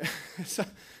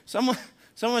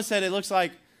 Someone said it looks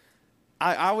like,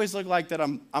 I always look like that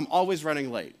I'm always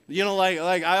running late. You know, like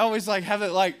I always like have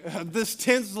it like this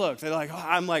tense look. They're like, oh,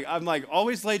 I'm like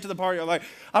always late to the party.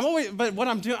 But what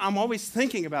I'm doing, I'm always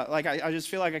thinking about, like, I just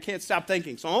feel like I can't stop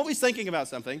thinking. So I'm always thinking about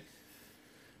something.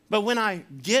 But when I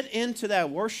get into that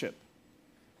worship,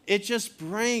 it just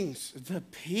brings the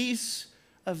peace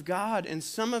of God. And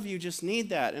some of you just need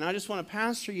that. And I just want to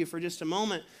pastor you for just a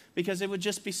moment, because it would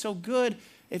just be so good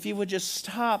if you would just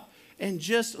stop and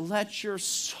just let your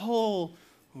soul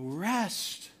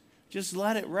rest. Just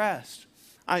let it rest.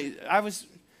 I was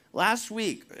last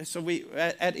week, so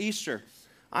at Easter,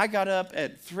 I got up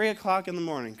at 3 o'clock in the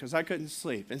morning because I couldn't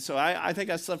sleep. And so I think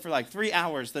I slept for like 3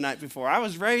 hours the night before. I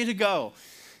was ready to go.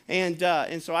 And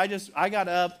so I got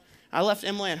up. I left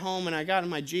Emily at home, and I got in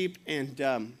my Jeep,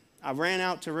 and I ran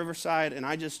out to Riverside, and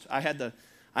I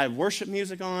had worship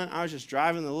music on. I was just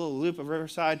driving the little loop of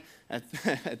Riverside at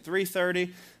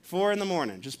 3:30, 4 in the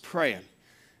morning, just praying.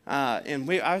 And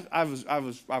I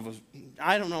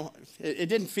don't know. It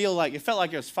didn't feel like, it felt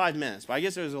like it was 5 minutes, but I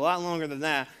guess it was a lot longer than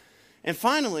that. And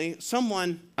finally,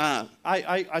 someone,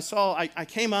 I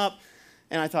came up,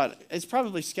 and I thought, it's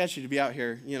probably sketchy to be out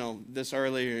here, this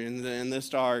early in this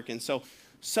dark. And so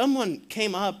someone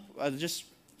came up, just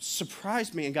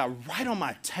surprised me and got right on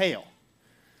my tail.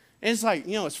 And it's like,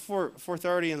 it's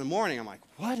 4:30 in the morning. I'm like,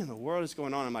 what in the world is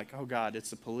going on? I'm like, oh God, it's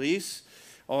the police,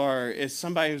 or it's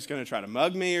somebody who's going to try to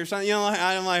mug me or something. I'm like,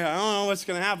 I don't know what's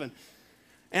going to happen.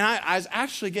 And I was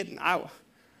actually getting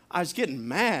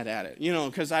mad at it,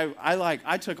 because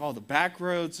I took all the back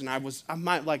roads, and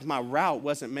my route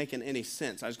wasn't making any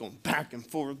sense. I was going back and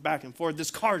forth.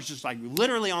 This car is just like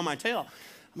literally on my tail.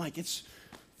 I'm like, it's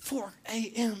 4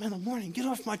 a.m. in the morning, get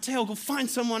off my tail, go find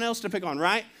someone else to pick on,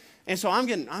 right? And so I'm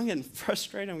getting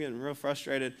frustrated, I'm getting real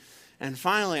frustrated. And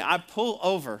finally, I pull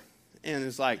over and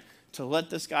it's like, to let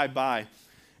this guy by.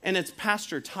 And it's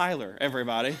Pastor Tyler,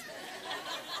 everybody.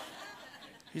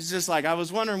 He's just like, I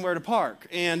was wondering where to park.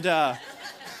 And I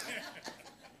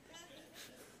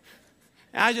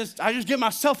just get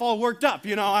myself all worked up,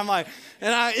 you know. I'm like,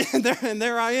 and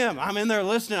there I am. I'm in there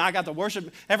listening. I got the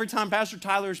worship. Every time Pastor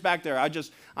Tyler's back there,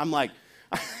 I'm like,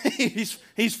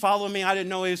 he's following me. I didn't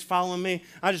know he was following me.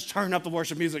 I just turned up the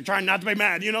worship music, trying not to be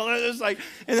mad, you know. It's like,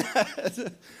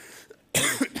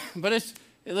 but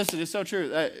listen, it's so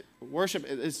true. Worship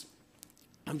is,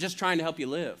 I'm just trying to help you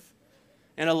live.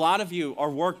 And a lot of you are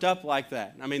worked up like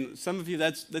that. I mean, some of you,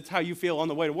 that's how you feel on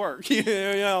the way to work. You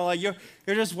know, like you're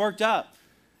just worked up.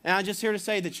 And I'm just here to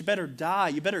say that you better die.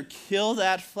 You better kill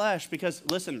that flesh because,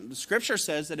 listen, the scripture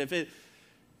says that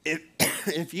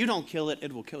if you don't kill it,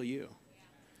 it will kill you.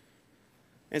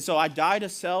 And so I die to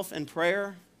self in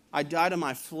prayer. I die to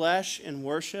my flesh in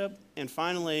worship. And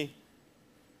finally,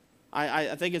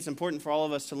 I think it's important for all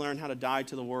of us to learn how to die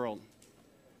to the world.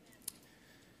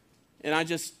 And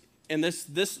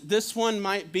this one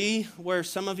might be where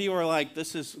some of you are like,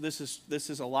 this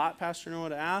is a lot, Pastor Noah,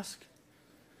 to ask.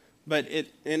 But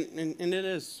it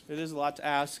is a lot to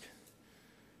ask.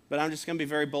 But I'm just going to be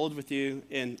very bold with you.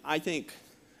 And I think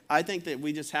that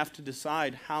we just have to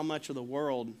decide how much of the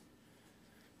world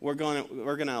we're going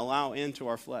to allow into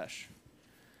our flesh.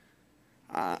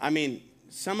 I mean,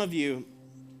 some of you,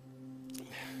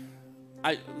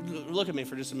 look at me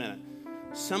for just a minute.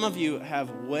 Some of you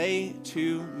have way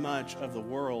too much of the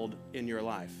world in your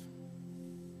life.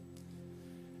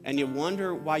 And you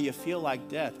wonder why you feel like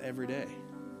death every day.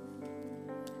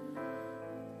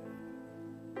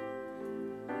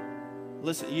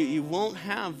 Listen, you won't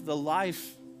have the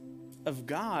life of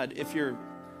God if you're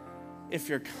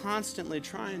constantly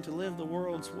trying to live the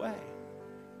world's way.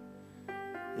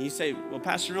 And you say, well,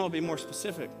 Pastor Noah, be more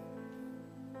specific.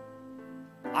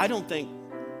 I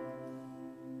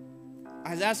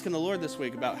was asking the Lord this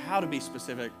week about how to be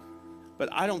specific, but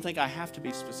I don't think I have to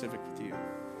be specific with you.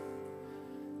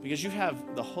 Because you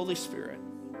have the Holy Spirit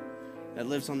that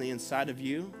lives on the inside of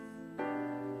you.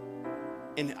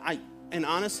 And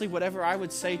honestly, whatever I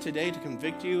would say today to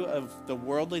convict you of the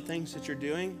worldly things that you're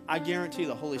doing, I guarantee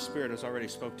the Holy Spirit has already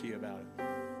spoke to you about it.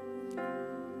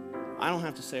 I don't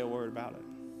have to say a word about it.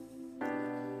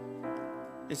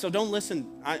 And so don't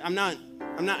listen. I'm not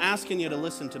asking you to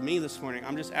listen to me this morning.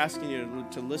 I'm just asking you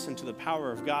to listen to the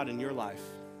power of God in your life.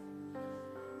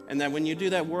 And that when you do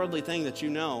that worldly thing that you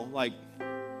know, like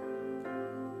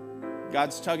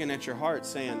God's tugging at your heart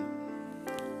saying,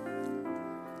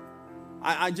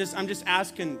 I'm just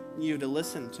asking you to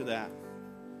listen to that.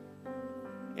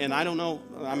 And I don't know,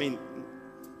 I mean,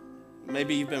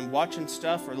 maybe you've been watching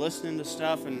stuff or listening to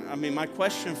stuff. And I mean, my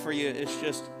question for you is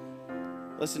just,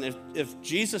 listen, if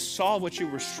Jesus saw what you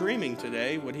were streaming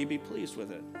today, would he be pleased with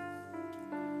it?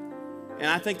 And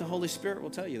I think the Holy Spirit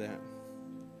will tell you that.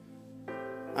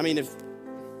 I mean,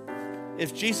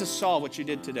 if Jesus saw what you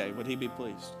did today, would he be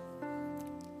pleased?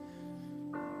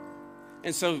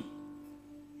 And so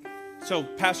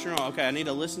Pastor Noah, okay, I need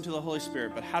to listen to the Holy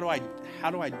Spirit, but how do I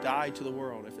die to the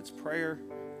world? If it's prayer,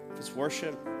 if it's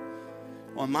worship?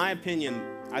 Well, in my opinion,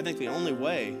 I think the only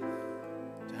way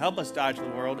to help us die to the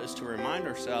world is to remind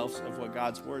ourselves of what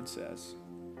God's Word says.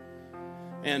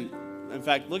 And in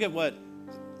fact, look at what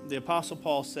the Apostle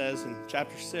Paul says in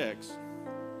chapter 6.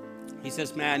 He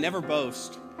says, "May I never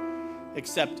boast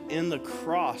except in the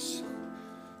cross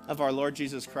of our Lord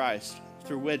Jesus Christ,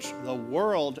 through which the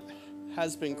world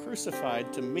has been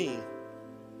crucified to me,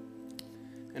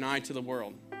 and I to the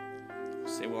world." You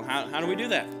say, well, how do we do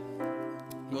that?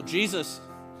 Well, Jesus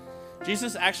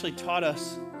actually taught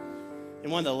us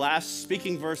in one of the last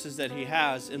speaking verses that he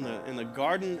has in the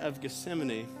Garden of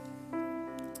Gethsemane,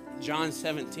 John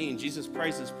 17. Jesus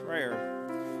prays his prayer,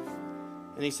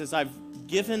 and he says, "I've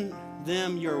given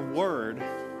them your word,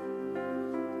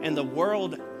 and the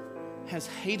world has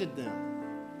hated them."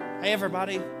 Hey,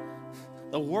 everybody.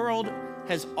 The world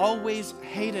has always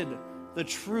hated the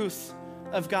truth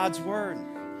of God's word.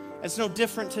 It's no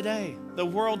different today. The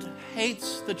world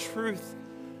hates the truth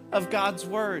of God's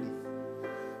word.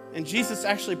 And Jesus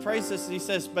actually prays this, and he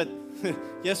says, but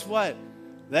guess what?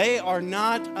 They are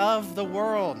not of the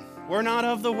world. We're not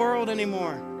of the world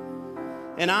anymore.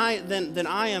 And I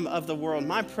am of the world.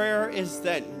 My prayer is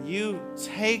that you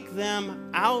take them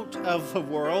out of the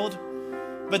world,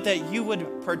 but that you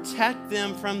would protect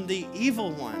them from the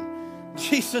evil one.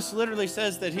 Jesus literally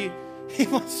says that he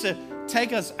wants to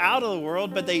take us out of the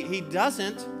world, but he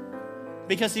doesn't,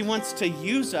 because he wants to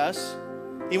use us.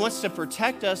 He wants to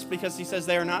protect us because he says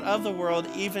they are not of the world,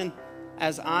 even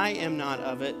as I am not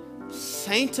of it.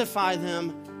 Sanctify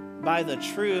them by the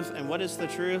truth. And what is the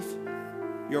truth?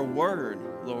 Your word,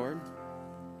 Lord,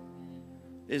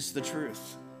 is the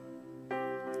truth.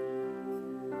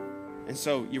 And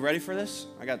so, you ready for this?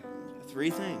 I got 3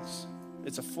 things.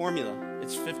 It's a formula.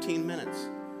 It's 15 minutes.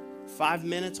 5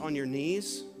 minutes on your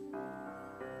knees,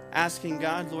 asking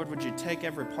God, Lord, would you take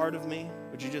every part of me?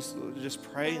 Would you just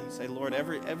pray and say, Lord,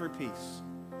 every piece.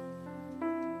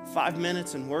 5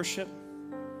 minutes in worship,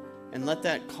 and let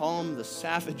that calm the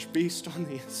savage beast on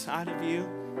the inside of you.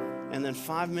 And then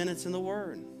 5 minutes in the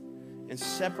Word, and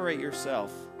separate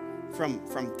yourself from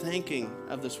thinking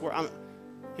of this word.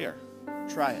 Here,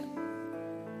 try it.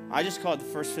 I just call it the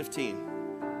first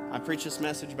 15. I preach this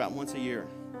message about once a year.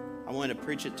 I wanted to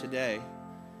preach it today,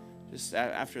 just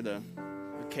after the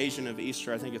occasion of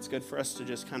Easter. I think it's good for us to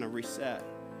just kind of reset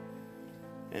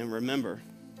and remember.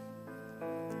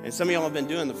 And some of y'all have been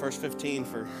doing the first 15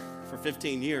 for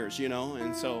 15 years, you know,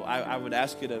 and so I would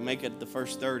ask you to make it the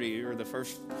first 30 or the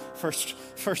first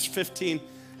 15.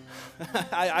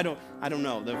 I don't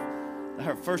know.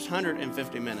 The first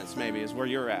 150 minutes maybe is where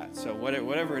you're at. So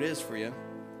whatever it is for you.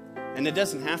 And it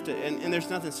doesn't have to, and there's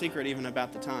nothing secret even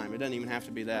about the time. It doesn't even have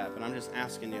to be that, but I'm just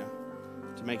asking you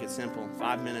to make it simple.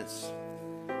 5 minutes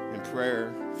in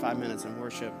prayer, 5 minutes in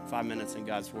worship, 5 minutes in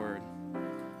God's Word.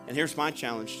 And here's my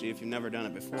challenge to you if you've never done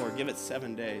it before. Give it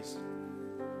 7 days.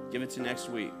 Give it to next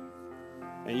week.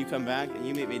 And you come back and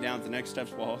you meet me down at the Next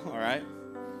Steps wall, all right?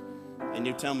 And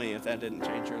you tell me if that didn't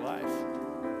change your life.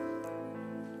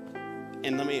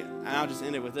 And I'll just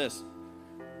end it with this.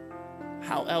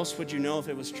 How else would you know if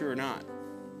it was true or not?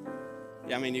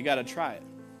 Yeah, I mean, you got to try it.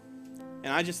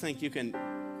 And I just think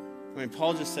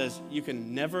Paul just says you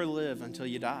can never live until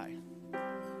you die.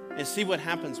 And see what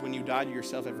happens when you die to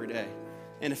yourself every day.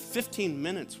 And if 15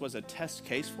 minutes was a test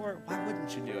case for it, why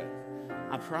wouldn't you do it?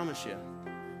 I promise you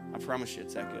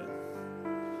it's that good.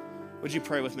 Would you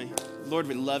pray with me? Lord,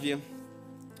 we love you.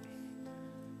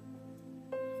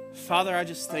 Father, I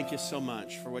just thank you so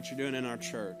much for what you're doing in our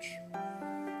church.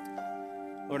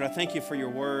 Lord, I thank you for your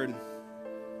word,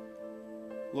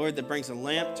 Lord, that brings a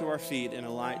lamp to our feet and a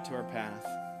light to our path.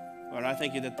 Lord, I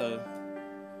thank you that the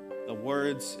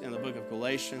words in the book of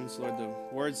Galatians, Lord, the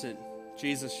words that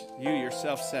Jesus, you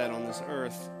yourself said on this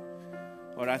earth,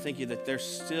 Lord, I thank you that they're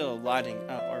still lighting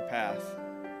up our path.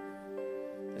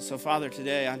 And so, Father,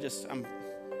 today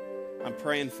I'm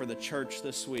praying for the church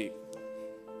this week.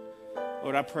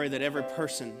 Lord, I pray that every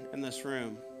person in this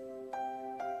room,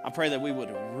 I pray that we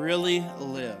would really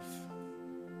live,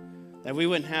 that we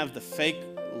wouldn't have the fake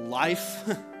life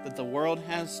that the world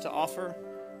has to offer,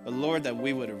 but Lord, that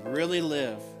we would really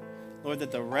live. Lord,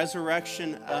 that the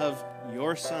resurrection of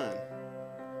your Son,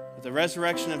 that the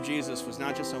resurrection of Jesus was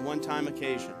not just a one-time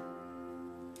occasion,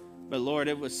 but Lord,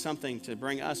 it was something to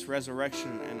bring us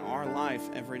resurrection in our life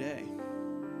every day.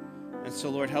 And so,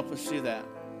 Lord, help us do that.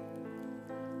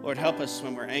 Lord, help us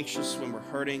when we're anxious, when we're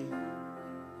hurting.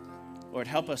 Lord,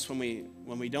 help us when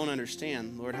we don't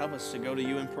understand. Lord, help us to go to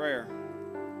you in prayer.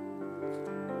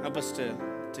 Help us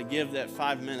to give that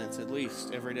 5 minutes at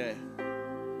least every day.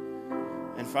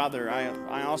 And Father,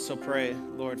 I also pray,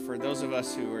 Lord, for those of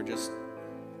us who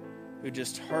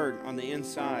just hurt on the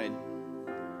inside.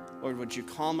 Lord, would you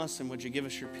calm us and would you give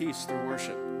us your peace through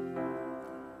worship?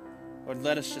 Lord,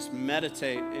 let us just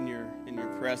meditate in your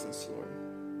presence, Lord.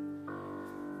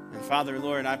 And Father,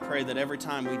 Lord, I pray that every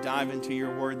time we dive into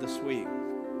your word this week,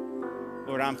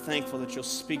 Lord, I'm thankful that you'll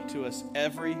speak to us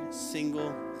every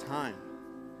single time.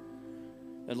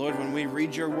 That, Lord, when we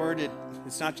read your word,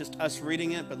 it's not just us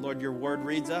reading it, but, Lord, your word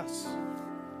reads us.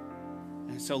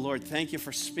 And so, Lord, thank you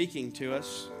for speaking to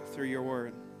us through your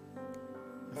word.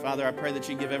 And Father, I pray that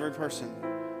you give every person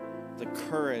the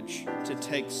courage to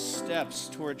take steps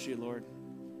towards you, Lord,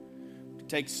 to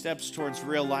take steps towards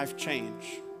real life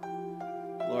change.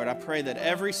 Lord, I pray that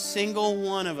every single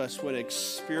one of us would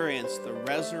experience the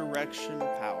resurrection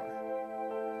power,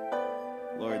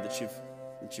 Lord, that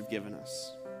you've given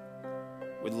us.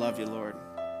 We love you, Lord.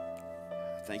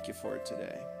 Thank you for it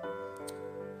today.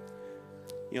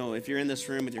 You know, if you're in this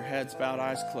room with your heads bowed,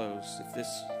 eyes closed, if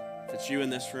it's you in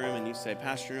this room and you say,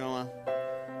 Pastor Noah,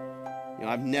 you know,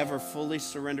 I've never fully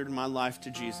surrendered my life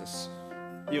to Jesus.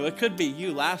 You know, it could be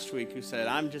you last week who said,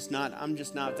 I'm just not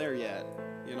there yet.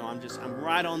 You know, I'm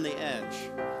right on the edge.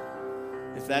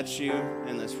 If that's you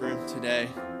in this room today,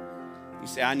 you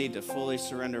say, I need to fully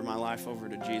surrender my life over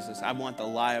to Jesus. I want the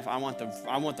life, I want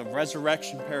the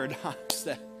resurrection paradox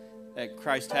that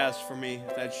Christ has for me.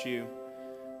 If that's you,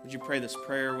 would you pray this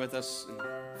prayer with us?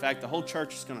 In fact, the whole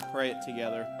church is going to pray it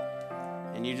together.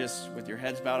 And you just, with your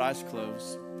heads bowed, eyes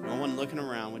closed, no one looking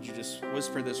around, would you just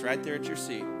whisper this right there at your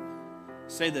seat?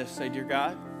 Say this, say, dear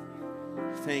God,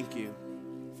 thank you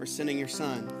for sending your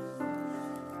son,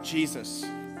 Jesus,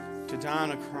 to die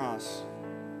on a cross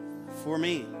for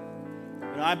me.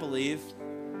 But I believe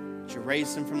that you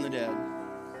raised him from the dead.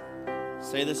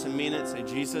 Say this and mean it. Say,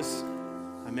 Jesus,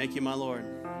 I make you my Lord.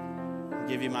 I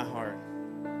give you my heart.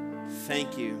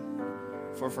 Thank you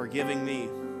for forgiving me.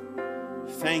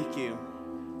 Thank you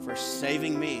for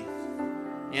saving me.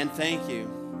 And thank you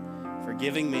for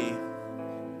giving me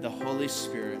the Holy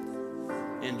Spirit.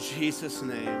 In Jesus'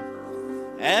 name.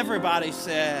 Everybody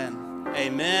said,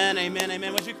 amen, amen,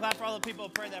 amen. Would you clap for all the people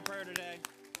who prayed that prayer today?